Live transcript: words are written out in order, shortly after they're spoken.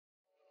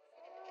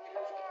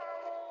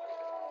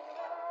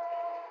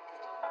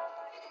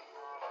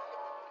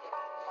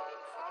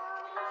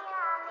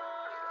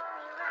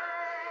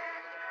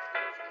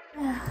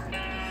I'm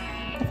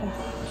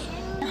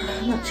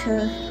not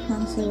sure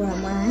honestly what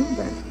I'm wearing,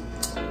 but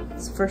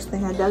it's the first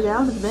thing I dug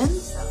out of the bin.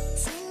 So.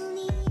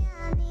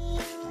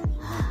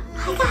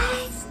 Hi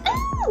guys!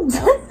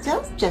 That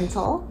was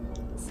gentle.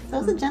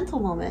 That was a gentle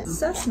moment.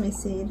 Sesame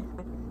seed.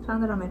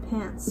 Found it on my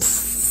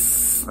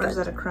pants. Or is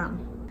that a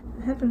crumb?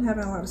 I have been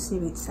having a lot of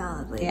seaweed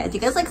salad lately. Yeah, do you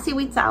guys like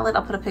seaweed salad?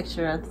 I'll put a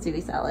picture of the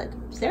seaweed salad.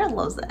 Sarah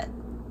loves it.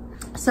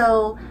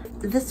 So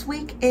this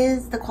week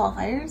is the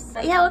qualifiers.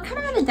 Yeah, we're kind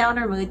of in a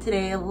downer mood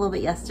today, a little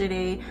bit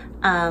yesterday.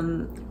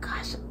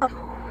 Gosh.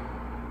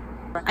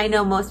 I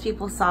know most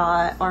people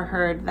saw or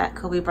heard that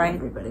Kobe Bryant.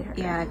 Everybody heard.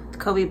 Yeah,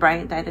 Kobe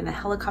Bryant died in a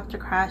helicopter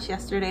crash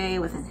yesterday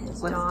with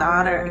his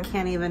daughter. I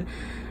can't even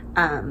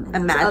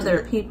imagine.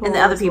 Other people and the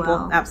other people,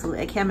 well.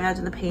 Absolutely. I can't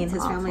imagine the pain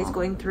his family's Awful.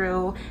 going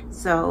through.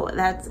 So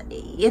that's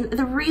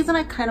the reason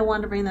I kind of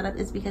wanted to bring that up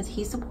is because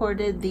he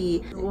supported the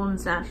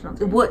women's national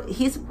team.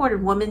 He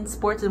supported women's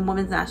sports and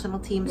women's national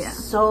teams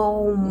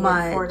so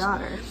much. 4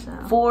 daughters. So.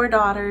 4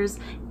 daughters.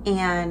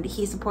 And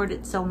he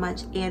supported so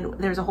much, and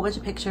there's a whole bunch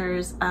of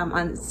pictures on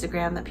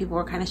Instagram that people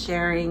were kind of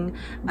sharing.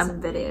 Some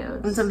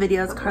videos. And some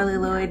videos. Carly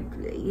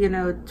Lloyd, you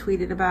know,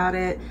 tweeted about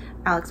it.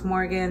 Alex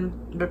Morgan,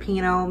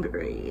 Rapino.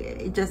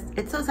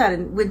 It's so sad.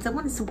 And when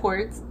someone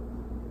supports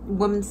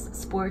women's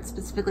sports,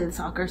 specifically the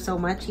soccer, so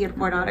much, he had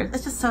 4 daughters.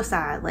 It's just so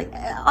sad. Like,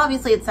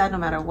 obviously it's sad no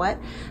matter what,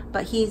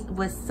 but he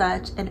was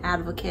such an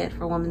advocate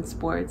for women's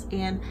sports,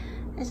 and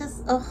it's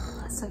just, ugh.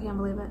 I still can't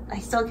believe it. I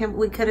still can't,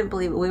 we couldn't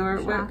believe it. We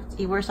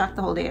were shocked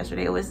the whole day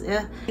yesterday. It was,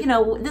 you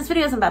know, this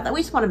video isn't about that.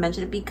 We just want to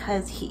mention it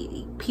because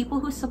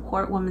people who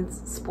support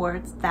women's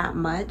sports that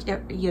much,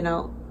 you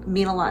know,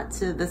 mean a lot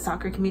to the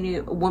soccer community,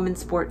 women's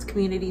sports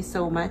community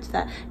so much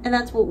that, and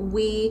that's what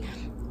we,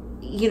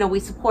 you know, we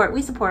support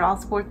all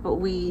sports, but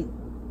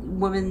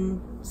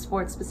women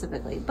sports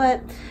specifically.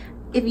 But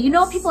if you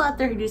know people out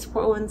there who do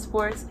support women's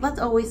sports, let's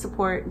always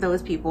support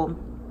those people,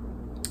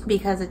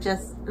 because it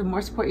just, the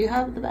more support you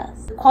have, the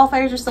best. The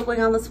qualifiers are still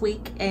going on this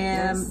week,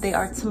 and they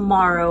are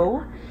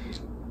tomorrow.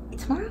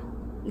 Tomorrow?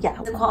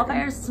 Yeah, the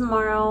qualifiers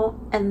tomorrow,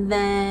 and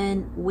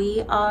then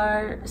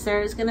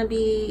Sarah's gonna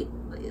be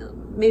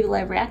maybe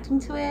live reacting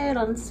to it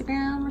on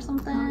Instagram or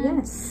something. Oh,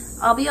 yes.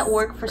 I'll be at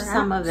work for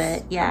some of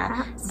it, yeah.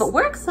 Perhaps. But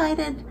we're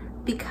excited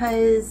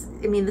because,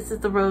 I mean, this is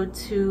the road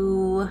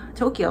to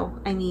Tokyo.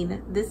 I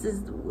mean, this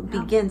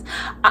begins,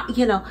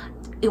 you know,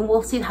 and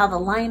we'll see how the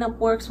lineup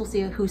works. We'll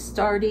see who's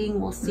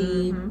starting. We'll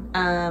see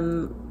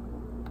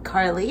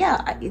Carly.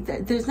 Yeah,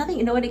 there's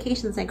nothing, no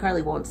indication saying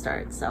Carly won't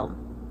start. So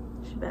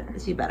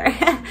she better.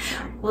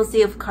 We'll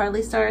see if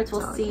Carly starts.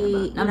 We'll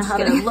see, you know, how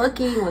they're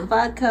looking with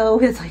vodka.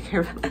 It's like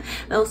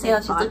we'll see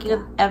how she's looking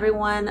with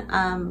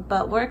everyone.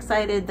 But we're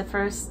excited. The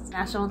first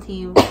national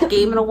team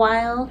game in a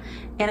while,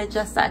 and it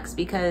just sucks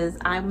because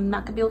I'm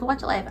not gonna be able to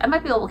watch it live. I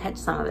might be able to catch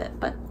some of it,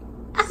 but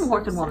I'm a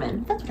working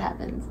woman. That's what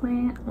happens.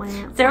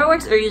 Sarah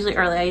works usually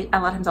early. A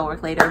lot of times I'll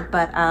work later,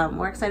 but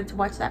we're excited to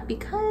watch that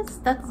because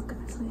that's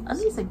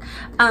amazing.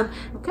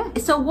 Okay,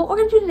 so what we're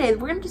gonna do today,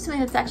 we're gonna do something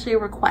that's actually a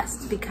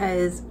request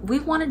because we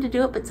wanted to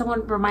do it, but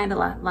someone reminded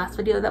last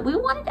video that we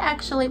wanted to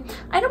actually,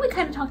 I know we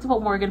kind of talked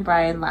about Morgan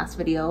Bryan last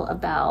video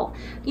about,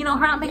 you know,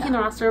 her not making the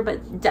roster,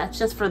 but that's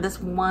just for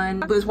this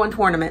one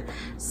tournament.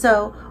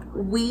 So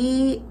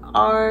we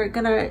are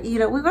gonna, you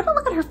know, we're gonna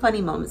look at her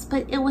funny moments.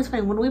 But it was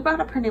funny when we brought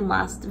up her name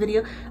last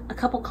video, a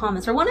couple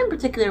comments, or one in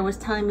particular was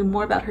telling me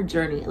more about her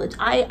journey, which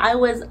I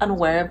was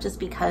unaware of just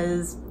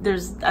because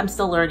I'm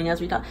still learning as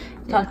we talked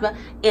about.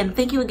 And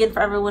thank you again for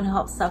everyone who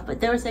helped stuff, but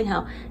they were saying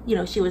how, you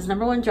know, she was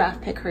 #1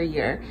 draft pick her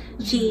year.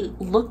 She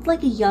looked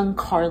like a young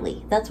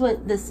Carly. That's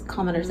what this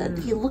commenter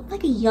said. She looked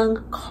like a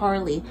young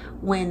Carly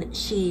when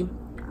she,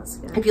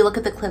 if you look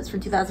at the clips from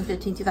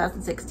 2015,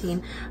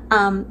 2016,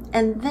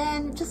 and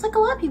then just like a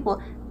lot of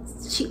people,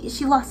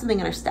 she lost something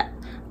in her step.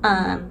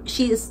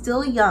 She is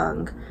still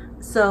young,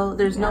 so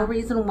there's no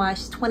reason why,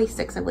 she's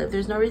 26, I believe.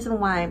 There's no reason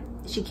why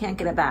she can't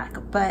get it back,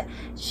 but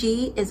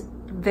she is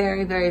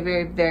very, very,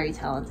 very, very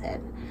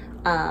talented.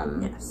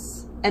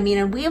 Yes. I mean,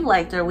 and we have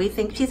liked her. We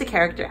think she's a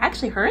character.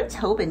 Actually, her and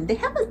Tobin, they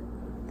have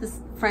this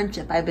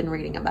friendship I've been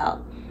reading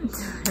about.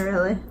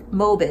 Really?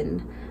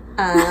 Mobin.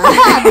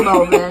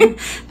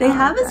 They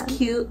have this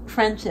cute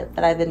friendship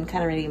that I've been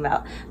kind of reading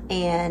about,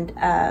 and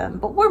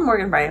but we're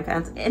Morgan Bryan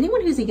fans.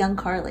 Anyone who's a young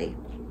Carly,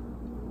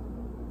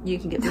 you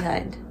can get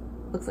behind.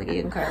 Looks like a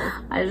young Carly.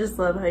 I just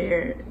love how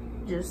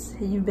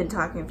you've been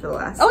talking for the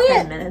last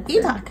 10 minutes.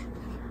 You talk.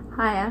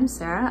 Hi, I'm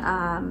Sarah.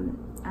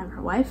 I'm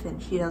her wife,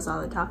 and she does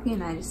all the talking,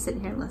 and I just sit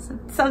here and listen.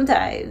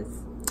 Sometimes.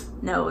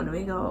 No, when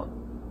we go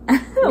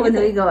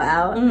we go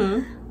out,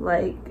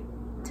 like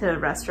to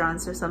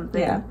restaurants or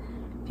something.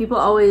 People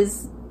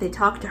always, they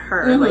talk to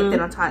her, like they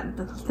don't talk,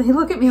 they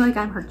look at me like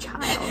I'm her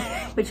child,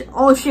 which,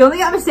 she only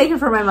got mistaken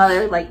for my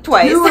mother like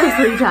twice. 2 or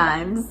 3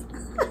 times.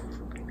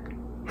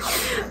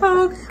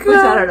 Oh God. Which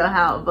I don't know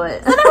how,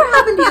 but. That never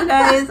happened to you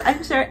guys,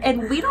 I'm sure.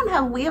 And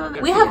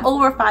we have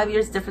over 5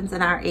 years difference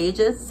in our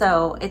ages,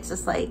 so it's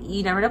just like,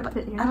 you never know. But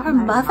her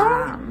mother?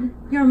 Mom.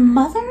 Your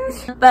mother?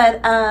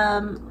 But, I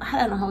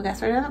don't know how we got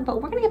started on it,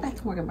 but we're gonna get back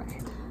to Morgan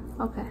Bryan.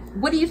 Okay.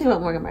 What do you think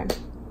about Morgan Bryant?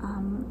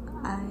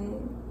 I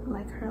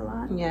like her a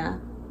lot. Yeah.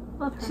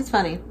 Love her. She's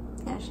funny.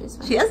 Yeah, she's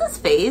funny. She has this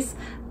face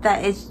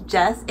that is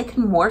just, it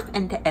can morph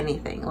into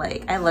anything.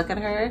 Like, I look at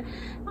her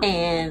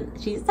and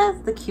she just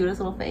has the cutest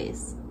little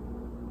face.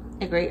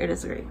 Agree or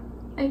disagree?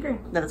 I agree.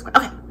 That is great.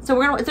 Okay, so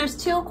we're gonna, there's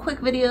 2 quick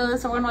videos,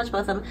 so we're gonna watch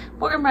both of them.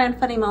 Morgan Bryant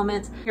funny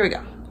moments. Here we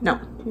go. No.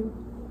 2,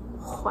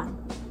 1.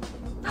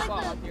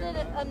 Like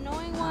the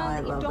annoying one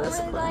I that you love don't this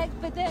really clip. like,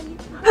 but then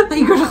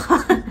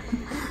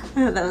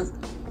That was.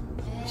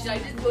 Should I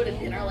just go to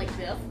dinner like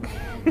this?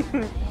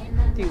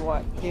 Do you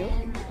want to?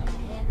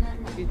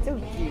 You're so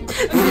cute.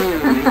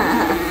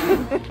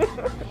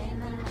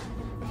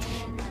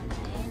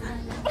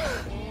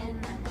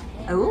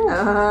 Ooh.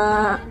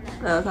 That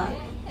was hot.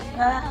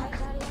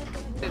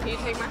 Did he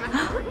take my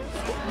macaroons?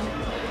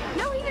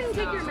 no, he didn't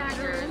take your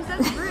macaroons.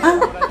 That's rude.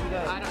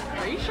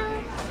 Are you sure?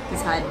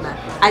 He's hiding that.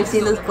 I've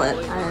seen this clip.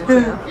 I am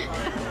too.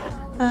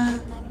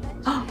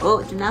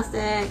 Oh,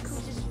 gymnastics.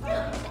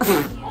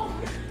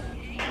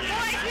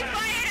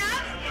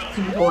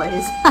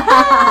 Boys.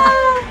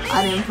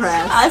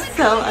 Unimpressed. I'm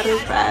so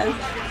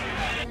unimpressed.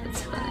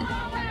 It's funny.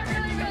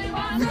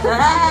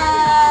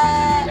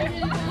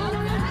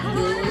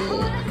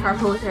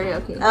 Carpool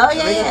karaoke. Oh,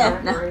 yeah,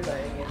 yeah. No.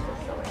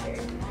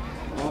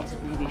 Oh,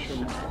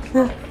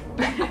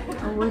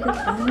 what is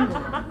that?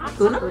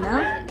 Uno? Uno?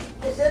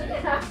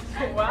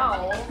 Wow.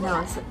 No,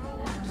 it's...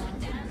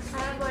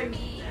 I'm like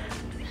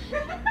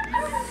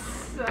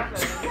 7.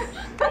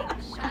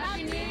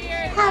 Happy New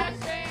Year,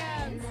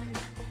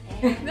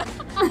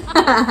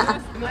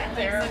 My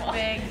hair is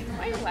big.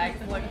 My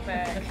legs look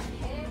big.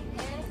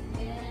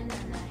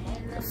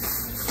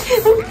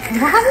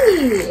 Why?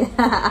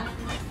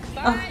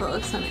 Oh, that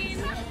looks so nice.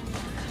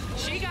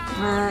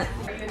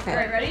 Okay.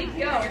 Ready?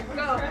 Go.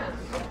 Go.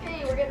 Okay,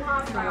 we're getting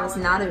hot. That was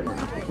not Uno.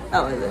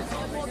 Oh, is it?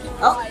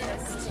 Oh,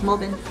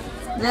 Morgan.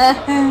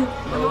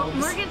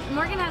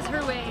 Morgan has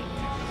her way.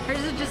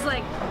 Hers is just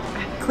like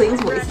Clean's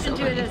voice rush is so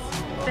into it funny. as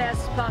fast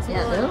as possible.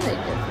 Yeah, they're like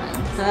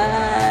different.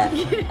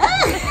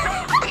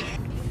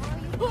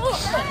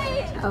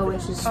 Oh,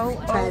 and she's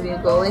trying to be a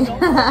goalie.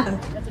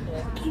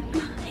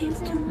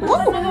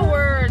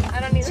 Word. I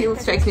don't even. She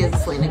strikes me as a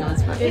Selena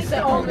Gomez person. It's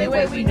the only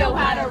way we know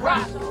how to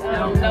rock. I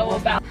don't know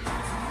about.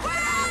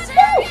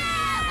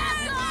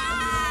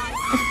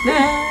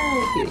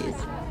 Cuties.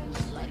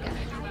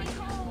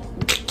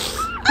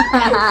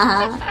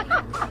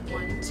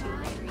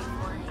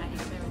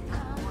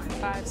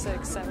 5,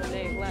 6, 7,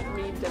 8. Let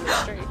me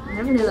demonstrate. I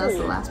never knew that was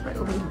the last part.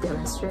 Let me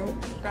demonstrate.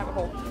 Grab a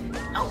hold.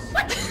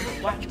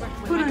 Watch. I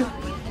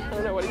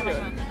don't know what he's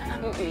doing.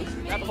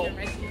 Grab a hold.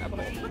 Grab a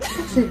hold.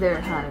 Actually,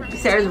 they're hard.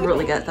 Sarah's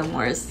really good at them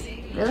wars.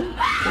 Really? I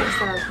just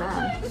thought it was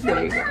bad.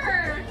 There you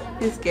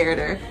go. You scared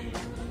her.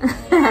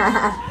 What the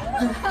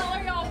hell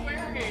are y'all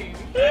wearing?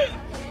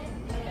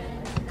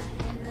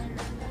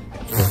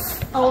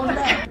 Oh no.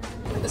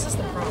 This is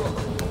the problem.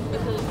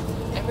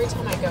 Every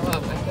time I go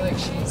up, I feel like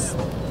she's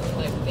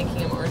like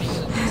thinking I'm already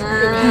gonna do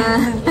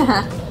something.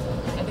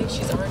 I think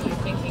she's already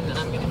thinking that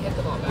I'm gonna hit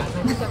the ball bad.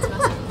 And I think that's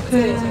messing with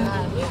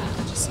me.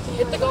 Yeah, just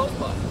hit the golf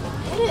ball.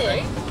 Hit it.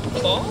 Right? The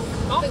ball?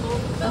 Golf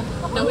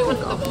ball? No, we went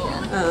for the ball.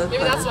 Oh,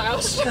 Maybe that's why I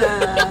was trying.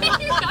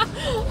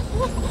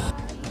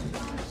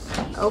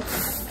 Oh.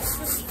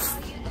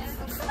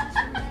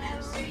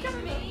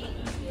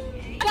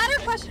 Better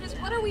question is,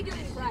 what are we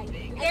doing right?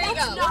 There you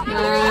go.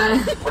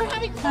 We're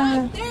having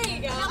fun. There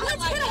you go.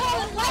 Let's get a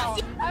whole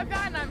let's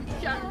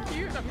I'm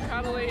cute, I'm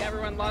cuddly,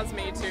 everyone loves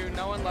me too.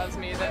 No one loves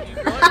me. Then you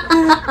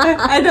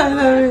I don't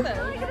know.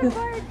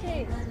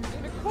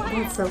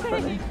 That's so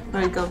funny.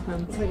 Alright, go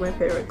from. It's like my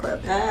favorite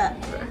clip.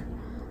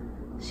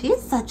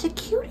 She's such a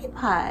cutie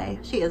pie.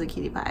 She is a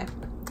cutie pie.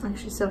 Oh,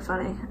 she's so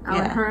funny. I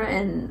Yeah. like her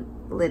and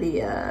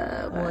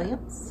Lydia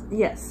Williams?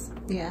 Yes.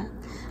 Yeah.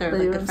 They're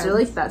Lydia like good Williams are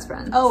like friends. best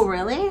friends. Oh,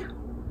 really? Yeah.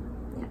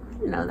 I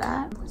didn't know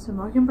that. So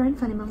Morgan Bryant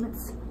funny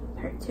moments,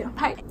 part 2.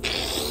 Part.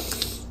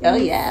 Oh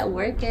yeah,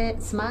 work it.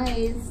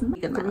 Smize.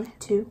 Good 3, night.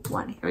 2,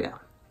 1. Here we go.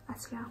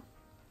 Let's go.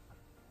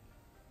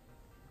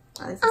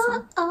 Oh, this is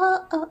fun.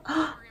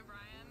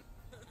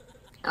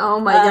 Oh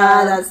my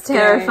god, that's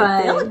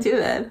terrifying. They don't look too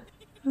bad.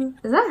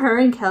 Is that her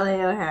and Kelly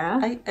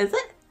O'Hara? Is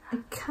it?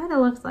 It kind of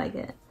looks like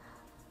it.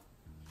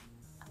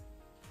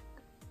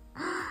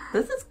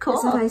 This is cool.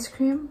 Is that ice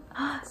cream?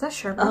 Is that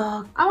sherbet?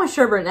 Oh. I want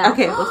sherbet now.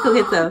 Okay, let's go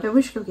get some. Maybe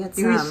we should go get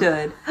some. We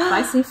should.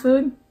 Spicy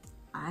food?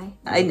 I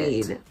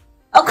need.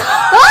 Oh,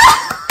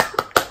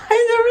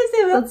 I've never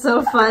seen that. That's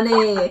so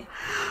funny.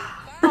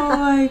 Oh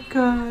my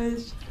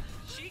gosh.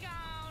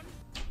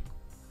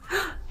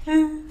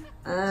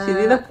 She'd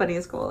be the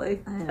funniest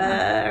goalie.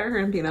 Her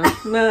and Pino.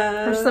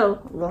 They're so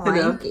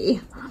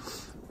lanky.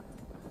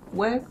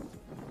 What?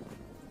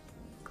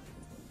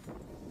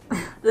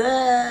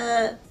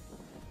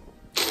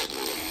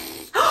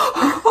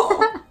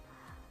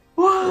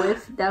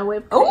 Whiff that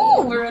whipped cream.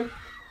 Oh, we're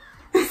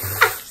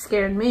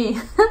scared me.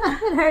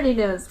 I already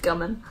knew it was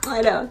coming.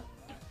 I know.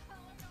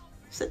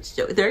 Such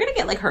joke. They're gonna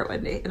get like hurt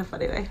one day in a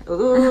funny way.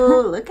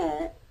 Ooh, look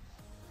at it.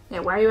 Yeah,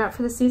 why are you out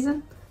for the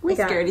season? We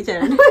scared each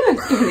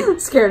other.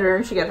 Scared her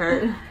and she got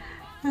hurt.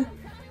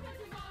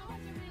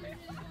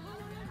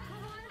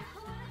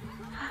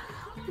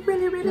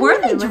 Where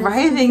are they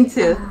driving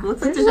to?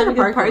 Looks like they're driving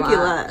to a parking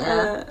lot.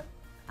 Yeah.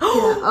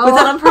 Was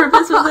that on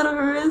purpose? Was that on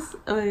purpose?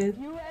 Oh, yeah.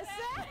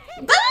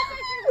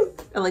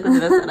 I like when they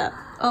mess that up.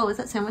 Oh, is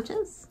that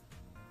sandwiches?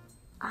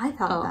 I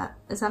thought that.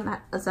 Is that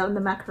the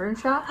macaroon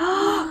shop?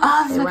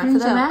 Oh, they went for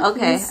the mac.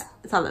 Okay,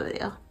 it's on the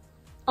video.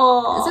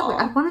 Oh, is it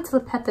weird? I wanted to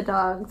pet the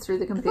dog through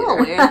the computer. Oh,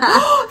 weird.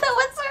 Oh, that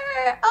was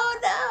her. Oh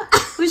no.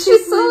 Was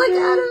she's so like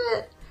out of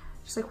it.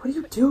 She's like, "What are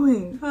you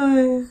doing?"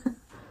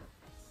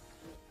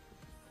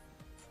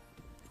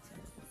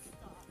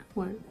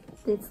 Word.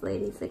 These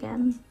ladies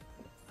again.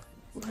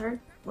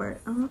 Word.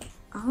 Oh,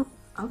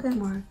 okay.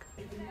 Work.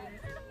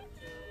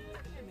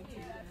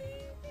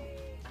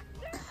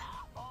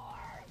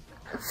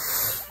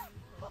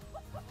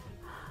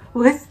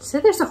 What? Did you say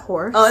there's a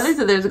horse? Oh, they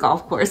said there's a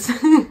golf course.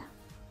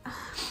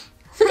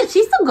 Look at,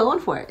 she's still going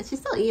for it. She's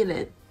still eating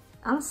it.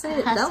 I'll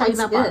say that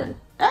looks good.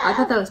 I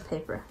thought that was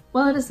paper.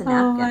 Well, it is a napkin.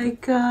 Oh my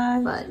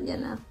god. But, you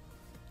know.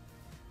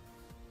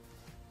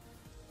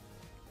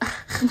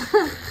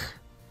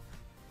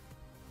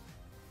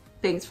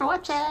 Thanks for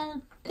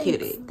watching.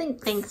 Cutie.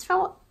 Thanks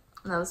for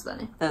that was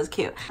funny. That was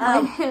cute.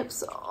 My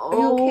hips. Are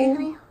you okay,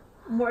 honey?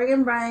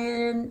 Morgan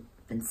Bryant.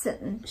 Been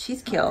sitting.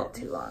 She's cute.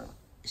 Too long.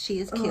 She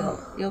is cute.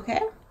 You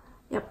okay?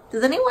 Yep.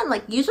 Does anyone,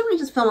 like, usually we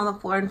just film on the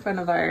floor in front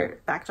of our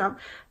backdrop.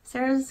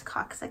 Sarah's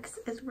coccyx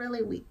is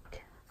really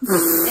weak.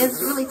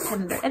 It's really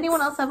tender.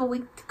 Anyone else have a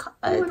weak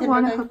you would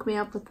want to hook me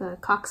up with a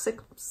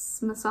coccyx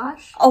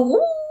massage?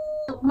 Oh!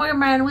 Morgan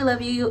Bryant, we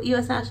love you.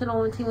 US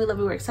National team, we love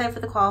you. We're excited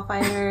for the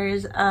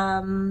qualifiers.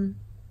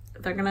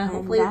 They're gonna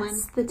hopefully win.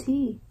 That's the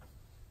tea.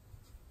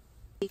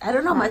 I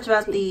don't know much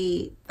about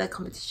the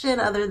competition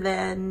other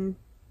than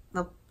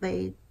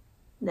they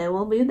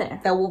will be there.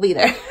 That will be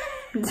there.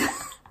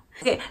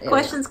 Okay,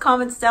 questions,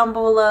 comments down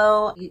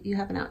below. You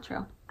have an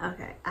outro.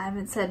 Okay, I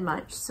haven't said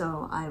much,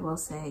 so I will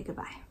say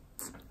goodbye.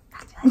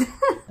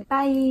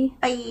 Bye.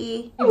 Bye.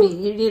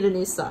 You need a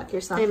new sock.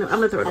 Your sock. I know, I'm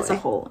gonna throw it away. Has a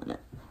hole in it.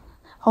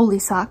 Holy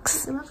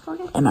socks. Am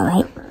I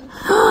right?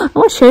 I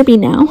want Sharpie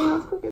now.